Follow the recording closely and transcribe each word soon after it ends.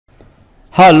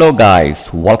Hello guys,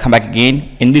 welcome back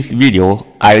again. In this video,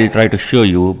 I will try to show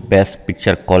you best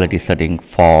picture quality setting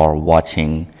for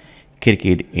watching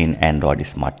cricket in Android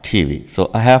Smart TV.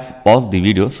 So I have paused the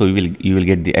video so you will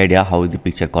get the idea how the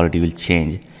picture quality will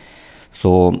change.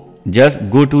 So just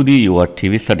go to your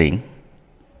TV setting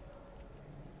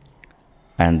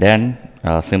and then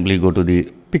simply go to the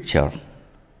picture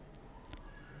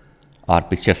or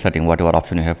picture setting, whatever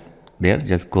option you have there,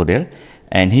 just go there.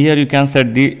 And here you can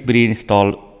set the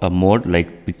pre-install mode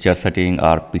like picture setting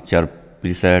or picture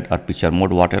preset or picture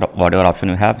mode, whatever option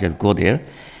you have, just go there.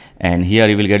 And here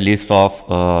you will get list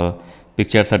of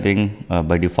picture setting.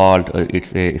 By default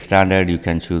it's a standard. You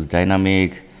can choose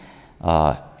dynamic,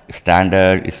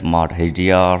 standard, smart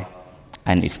HDR,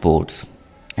 and sports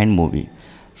and movie.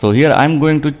 So here I am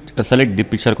going to select the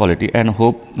picture quality, and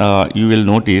hope you will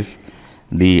notice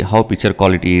the how picture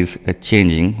quality is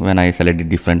changing when I select the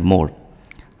different mode.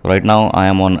 Right now I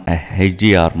am on a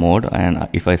HDR mode, and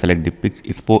if I select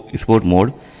the sport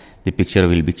mode, the picture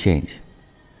will be changed.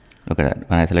 Look at that.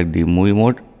 When I select the movie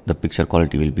mode, the picture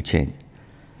quality will be changed.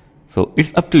 So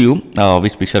it's up to you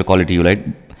which picture quality you like.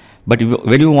 But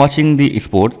when you're watching the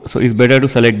sport, so it's better to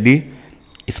select the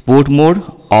sport mode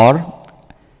or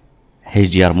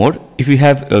HDR mode. If you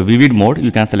have a vivid mode,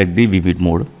 you can select the vivid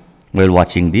mode while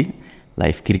watching the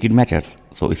live cricket matches.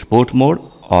 So sport mode,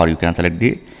 or you can select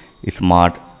the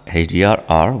smart HDR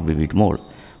or vivid mode.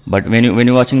 But when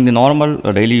you're watching the normal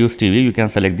daily use TV, you can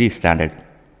select the standard.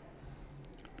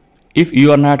 If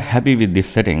you are not happy with this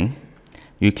setting,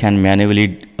 you can manually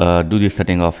do the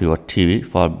setting of your TV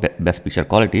for best picture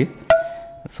quality.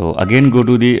 So again, go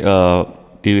to the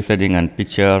TV setting and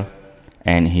picture,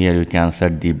 and here you can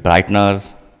set the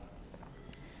brightness,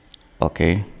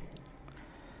 okay,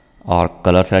 or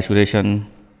color saturation.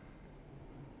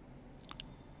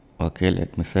 Okay,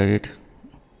 let me set it.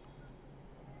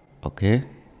 Okay,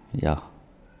 yeah.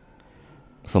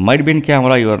 So might be in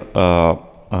camera you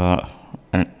are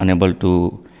unable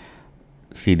to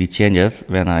see the changes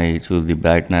when I choose the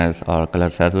brightness or color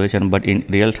saturation, but in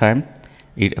real time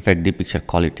it affects the picture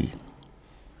quality.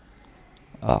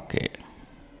 Okay.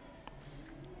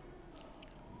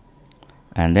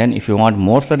 And then if you want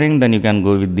more setting, then you can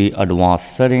go with the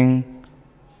advanced setting,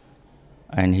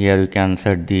 and here you can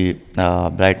set the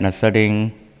brightness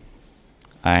setting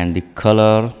and the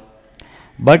color.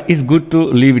 But it's good to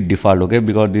leave it default, okay,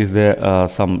 because this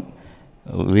is some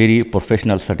very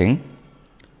professional setting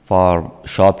for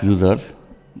shop users.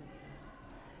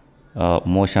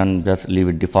 Motion, just leave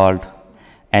it default.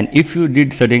 And if you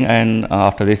did setting and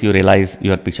after this you realize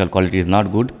your picture quality is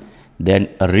not good, then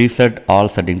reset all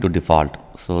setting to default.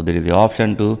 So there is the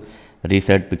option to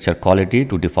reset picture quality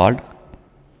to default.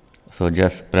 So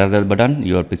just press that button,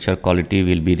 your picture quality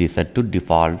will be reset to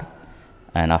default,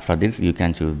 and after this you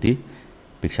can choose the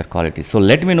picture quality. So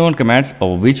let me know in comments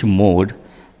of which mode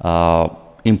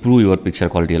improve your picture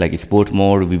quality, like sport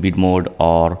mode, vivid mode,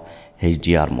 or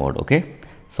HDR mode. Okay,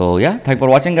 so yeah, thanks for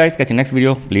watching guys. Catch you next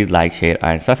video. Please like, share,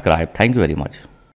 and subscribe. Thank you very much.